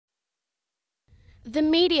The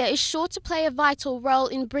media is sure to play a vital role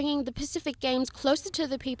in bringing the Pacific Games closer to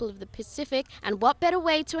the people of the Pacific, and what better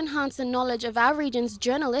way to enhance the knowledge of our region's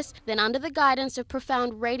journalists than under the guidance of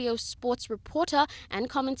profound radio sports reporter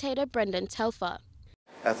and commentator Brendan Telfer.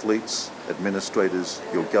 Athletes, administrators,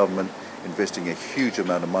 your government investing a huge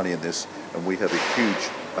amount of money in this, and we have a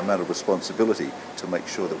huge amount of responsibility to make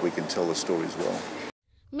sure that we can tell the stories well.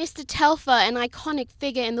 Mr. Telfer, an iconic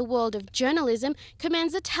figure in the world of journalism,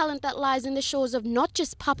 commends the talent that lies in the shores of not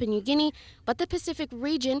just Papua New Guinea, but the Pacific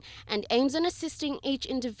region, and aims on assisting each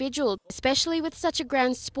individual, especially with such a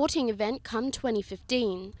grand sporting event come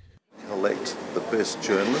 2015. Collect the best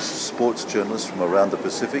journalists, sports journalists from around the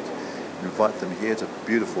Pacific, invite them here to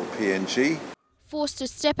beautiful PNG. Forced to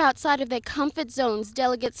step outside of their comfort zones,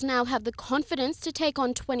 delegates now have the confidence to take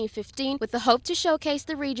on 2015 with the hope to showcase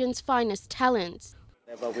the region's finest talents.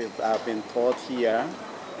 Whatever we've been taught here,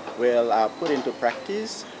 we'll put into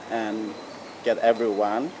practice and get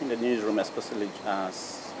everyone in the newsroom, especially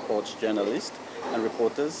sports journalists and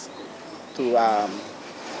reporters, to at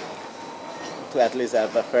least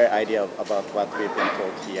have a fair idea about what we've been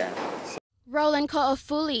taught here. Roland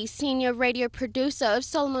Ko'ofuli, senior radio producer of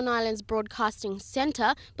Solomon Islands Broadcasting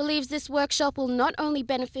Centre, believes this workshop will not only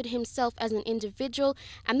benefit himself as an individual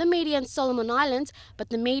and the media in Solomon Islands, but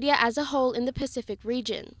the media as a whole in the Pacific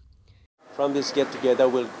region. From this get-together,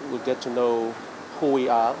 we'll get to know who we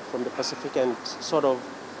are from the Pacific and sort of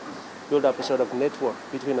build up a sort of network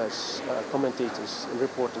between us, commentators and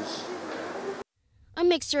reporters. A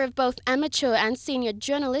mixture of both amateur and senior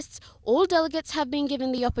journalists, all delegates have been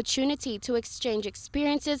given the opportunity to exchange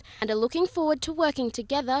experiences and are looking forward to working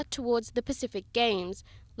together towards the Pacific Games.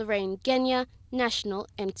 Lorraine Genya, National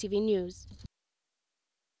MTV News.